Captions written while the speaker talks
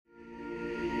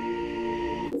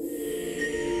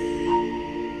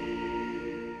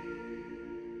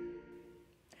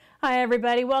Hi,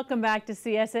 everybody. Welcome back to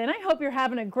CSN. I hope you're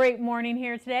having a great morning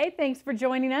here today. Thanks for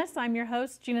joining us. I'm your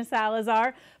host, Gina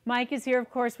Salazar. Mike is here,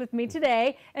 of course, with me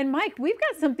today. And Mike, we've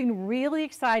got something really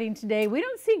exciting today. We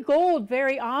don't see gold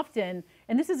very often,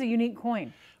 and this is a unique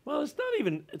coin. Well, it's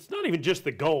not even just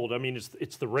the gold. I mean,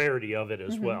 it's the rarity of it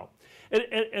as well. And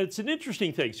it's an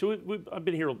interesting thing. So I've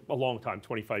been here a long time,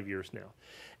 25 years now.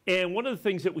 And one of the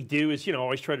things that we do is,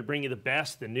 always try to bring you the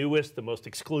best, the newest, the most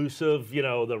exclusive,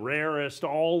 the rarest,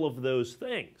 all of those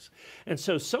things. And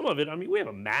so some of it, I mean, we have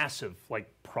a massive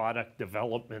product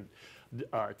development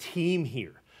team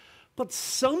here. But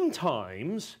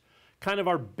sometimes kind of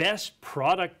our best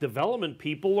product development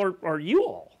people are you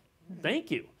all. Thank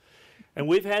you. And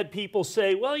we've had people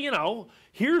say, well,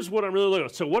 here's what I'm really looking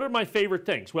at. So what are my favorite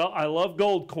things? Well, I love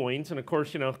gold coins. And of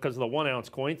course, because of the 1 ounce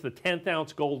coins, the 10th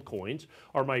ounce gold coins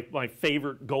are my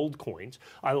favorite gold coins.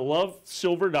 I love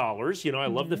silver dollars. I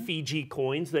love the Fiji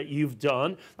coins that you've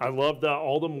done. I love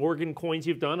all the Morgan coins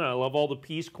you've done. I love all the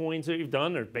peace coins that you've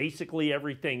done. They're basically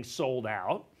everything sold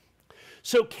out.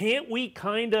 So can't we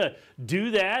kind of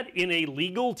do that in a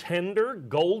legal tender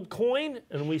gold coin?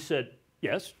 And we said,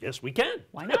 yes, we can.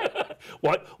 Why not?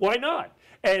 Why not?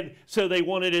 And so they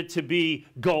wanted it to be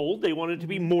gold. They wanted it to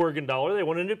be Morgan dollar. They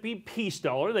wanted it to be peace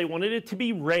dollar. They wanted it to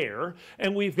be rare.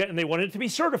 And they wanted it to be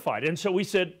certified. And so we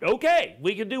said, okay,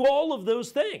 we can do all of those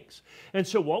things. And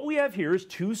so what we have here is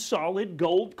 2 solid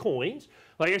gold coins.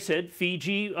 Like I said,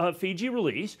 Fiji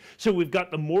release. So we've got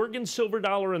the Morgan silver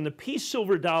dollar and the peace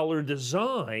silver dollar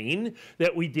design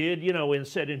that we did, in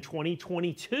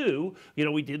 2022.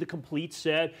 We did the complete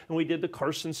set and we did the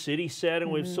Carson City set, and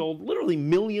we've sold literally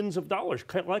millions of dollars.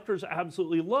 Collectors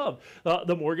absolutely love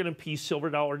the Morgan and peace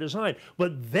silver dollar design.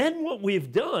 But then what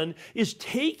we've done is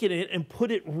taken it and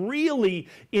put it really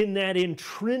in that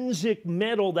intrinsic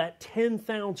metal, that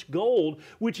 10th ounce gold,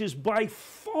 which is by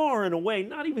far and away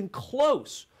not even close.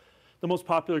 The most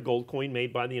popular gold coin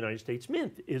made by the United States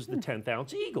Mint is the 10th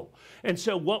ounce eagle. And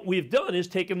so what we've done is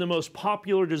taken the most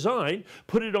popular design,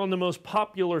 put it on the most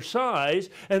popular size,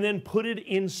 and then put it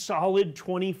in solid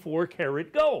 24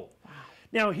 karat gold. Wow.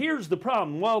 Now here's the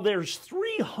problem. While there's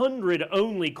 300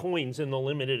 only coins in the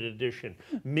limited edition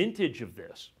mintage of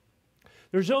this,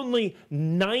 there's only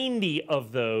 90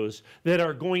 of those that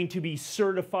are going to be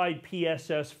certified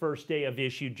PSS first day of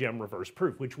issue gem reverse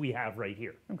proof, which we have right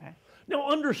here. Okay. Now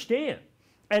understand,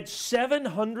 at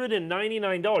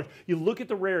 $799, you look at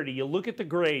the rarity, you look at the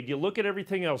grade, you look at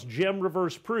everything else, gem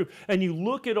reverse proof, and you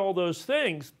look at all those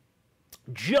things,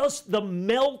 just the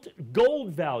melt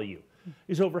gold value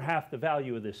is over half the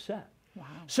value of this set. Wow.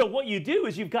 So what you do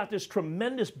is you've got this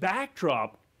tremendous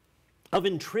backdrop of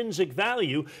intrinsic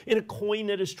value in a coin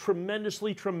that is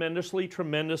tremendously collectible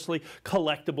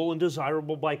and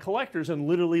desirable by collectors, and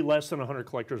literally less than 100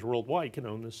 collectors worldwide can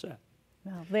own this set.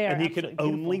 Well, and you can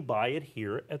only buy it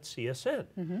here at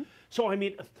CSN. So, I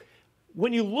mean,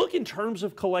 when you look in terms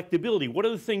of collectability, what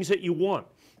are the things that you want?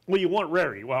 Well, you want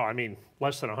rarity. Well, I mean,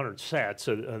 less than 100 sets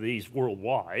of these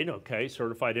worldwide, okay,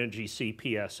 certified NGC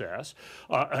PSS.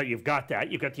 You've got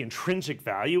that. You've got the intrinsic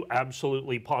value,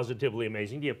 absolutely, positively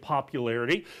amazing. You have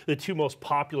popularity, the 2 most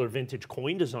popular vintage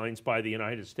coin designs by the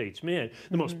United States Mint,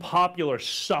 the most popular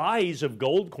size of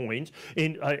gold coins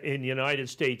in United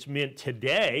States Mint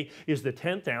today is the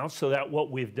 10th ounce, so that's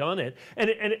what we've done it.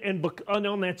 And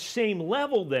on that same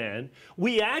level then,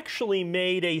 we actually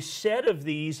made a set of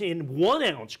these in 1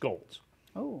 ounce golds.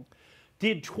 Oh.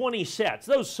 Did 20 sets.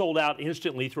 Those sold out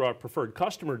instantly through our preferred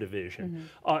customer division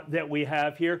that we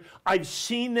have here. I've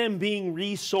seen them being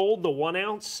resold, the 1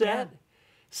 ounce set,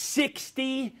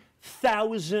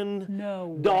 $60,000.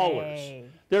 No way.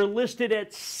 They're listed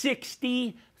at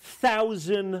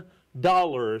 $60,000.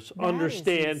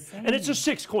 Understand, and it's a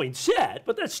 6 coin set,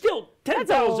 but that's still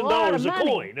 $10,000 a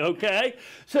coin, okay?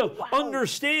 So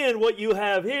understand what you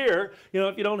have here,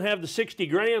 if you don't have the 60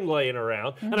 grand laying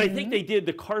around. And I think they did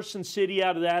the Carson City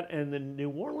out of that, and the New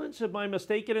Orleans, am I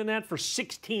mistaken in that, for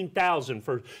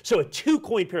 $16,000 so a 2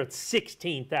 coin pair at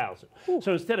 $16,000.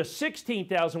 So instead of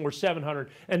 $16,000, we're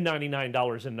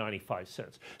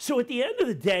 $799.95. So at the end of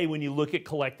the day, when you look at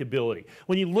collectability,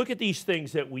 when you look at these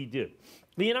things that we do,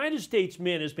 the United States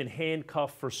Mint has been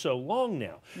handcuffed for so long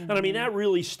now. And I mean, that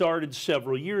really started started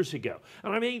several years ago.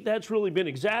 And I mean, that's really been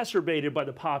exacerbated by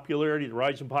the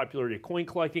rise in popularity of coin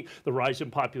collecting, the rise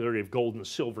in popularity of gold and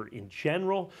silver in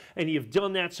general. And you've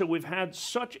done that, so we've had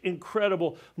such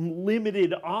incredible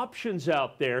limited options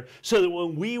out there, so that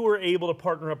when we were able to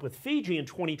partner up with Fiji in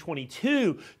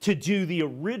 2022 to do the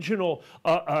original,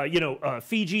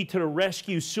 Fiji to the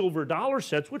Rescue silver dollar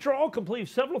sets, which are all complete,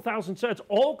 several thousand sets,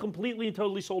 all completely and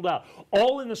totally sold out,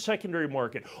 all in the secondary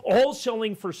market, all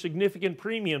selling for significant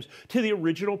premiums to the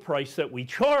original price that we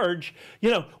charge.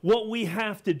 What we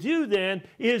have to do then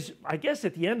is, I guess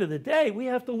at the end of the day, we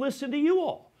have to listen to you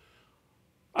all.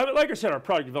 I mean, like I said, our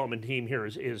product development team here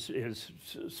is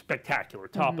spectacular,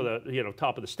 top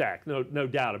of the stack, no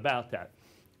doubt about that.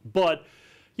 But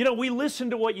we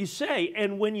listened to what you say,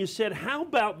 and when you said, how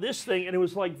about this thing, and it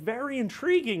was like very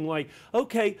intriguing, like,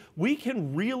 okay, we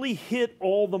can really hit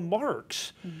all the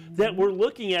marks that we're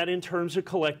looking at in terms of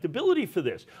collectability for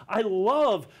this. I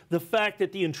love the fact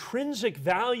that the intrinsic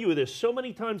value of this, so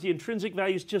many times the intrinsic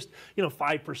value is just,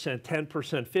 5%,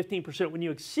 10%, 15%. When you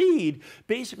exceed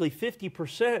basically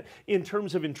 50% in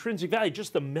terms of intrinsic value,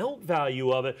 just the melt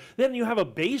value of it, then you have a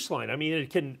baseline. I mean,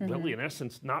 it can really, in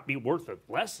essence, not be worth it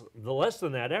less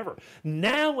than that ever.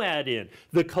 Now add in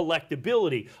the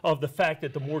collectability of the fact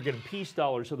that the Morgan and Peace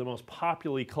dollars are the most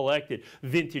popularly collected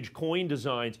vintage coin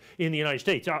designs in the United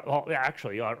States,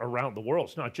 actually around the world.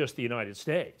 It's not just the United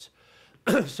States.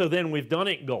 So then we've done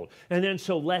it in gold. And then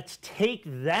so let's take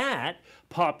that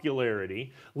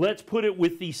popularity, let's put it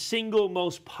with the single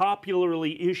most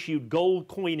popularly issued gold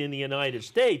coin in the United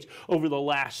States over the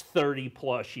last 30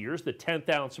 plus years, the 10th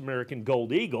ounce American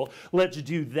Gold Eagle. Let's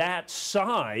do that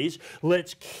size,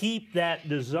 let's keep that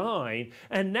design,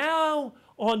 and now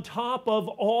on top of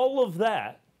all of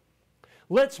that,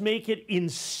 let's make it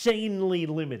insanely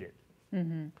limited.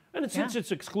 And since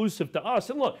it's exclusive to us,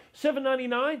 and look,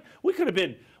 $7.99, we could have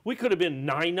been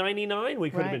 $9.99, we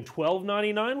could have been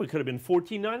 $12.99, we could have been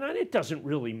 $14.99. It doesn't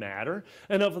really matter.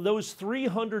 And of those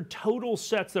 300 total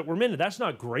sets that were minted, that's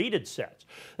not graded sets.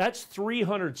 That's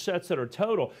 300 sets that are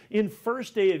total. In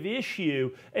first day of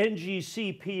issue,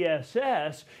 NGC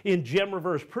PSS, in gem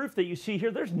reverse proof that you see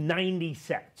here, there's 90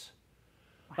 sets.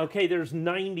 Okay, there's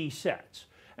 90 sets.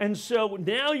 And so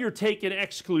now you're taking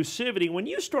exclusivity. When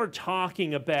you start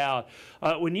talking about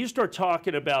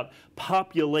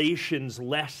populations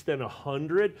less than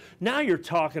 100, now you're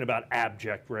talking about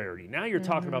abject rarity. Now you're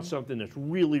talking about something that's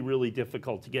really, really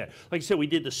difficult to get. Like I said, we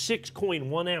did the 6-coin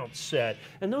 1 ounce set,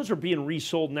 and those are being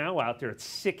resold now out there at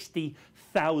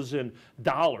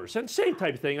 $60,000. And same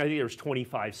type of thing, I think there's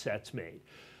 25 sets made.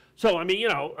 So, I mean,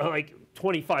 like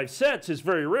 25 sets is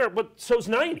very rare, but so's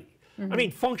 90. I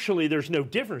mean, functionally, there's no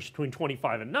difference between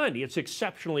 25 and 90. It's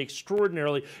exceptionally,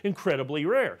 extraordinarily, incredibly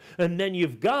rare. And then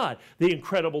you've got the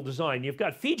incredible design. You've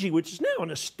got Fiji, which is now an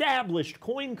established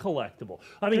coin collectible.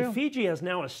 I mean, Fiji has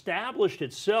now established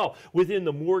itself within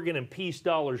the Morgan and Peace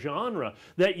dollar genre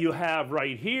that you have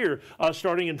right here,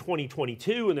 starting in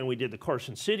 2022. And then we did the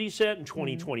Carson City set in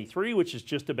 2023, which is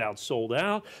just about sold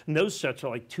out. And those sets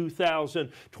are like $2,000,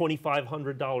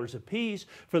 $2,500 a piece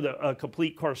for the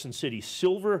complete Carson City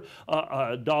silver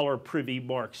dollar privy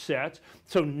mark sets.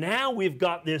 So now we've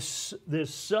got this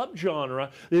subgenre,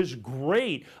 this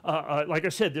great, like I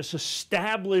said, this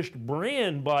established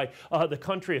brand by the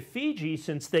country of Fiji,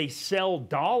 since they sell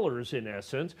dollars in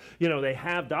essence. They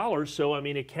have dollars, so I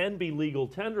mean it can be legal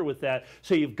tender with that.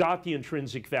 So you've got the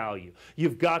intrinsic value,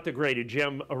 you've got the graded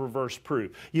gem reverse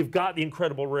proof, you've got the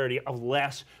incredible rarity of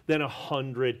less than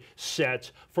 100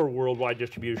 sets for worldwide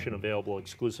distribution, available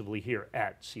exclusively here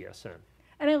at CSN.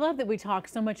 And I love that we talk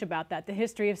so much about that, the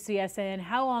history of CSN,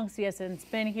 how long CSN's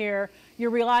been here, your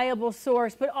reliable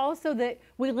source, but also that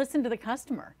we listen to the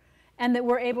customer and that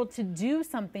we're able to do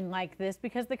something like this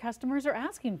because the customers are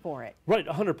asking for it. Right,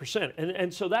 100%.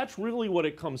 And so that's really what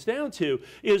it comes down to,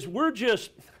 is we're just...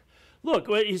 Look,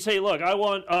 you say, look, I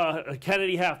want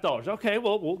Kennedy half dollars. Okay,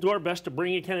 well, we'll do our best to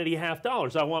bring you Kennedy half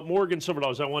dollars. I want Morgan silver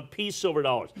dollars. I want Peace silver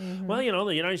dollars. Well,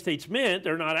 the United States Mint,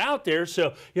 they're not out there.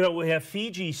 So, we have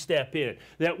Fiji step in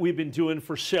that we've been doing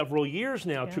for several years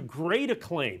now to great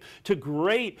acclaim, to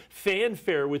great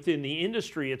fanfare within the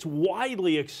industry. It's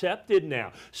widely accepted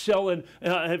now, selling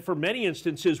for many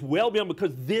instances well beyond,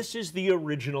 because this is the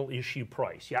original issue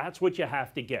price. Yeah, that's what you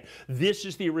have to get. This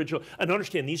is the original. And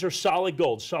understand, these are solid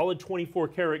gold, solid 24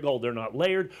 karat gold. They're not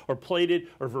layered or plated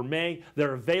or vermeil.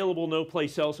 They're available no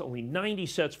place else. Only 90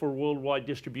 sets for worldwide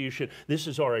distribution. This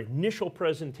is our initial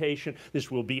presentation. This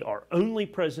will be our only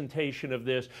presentation of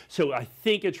this. So I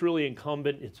think it's really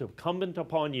incumbent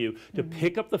upon you to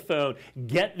pick up the phone,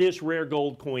 get this rare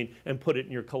gold coin, and put it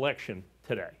in your collection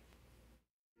today.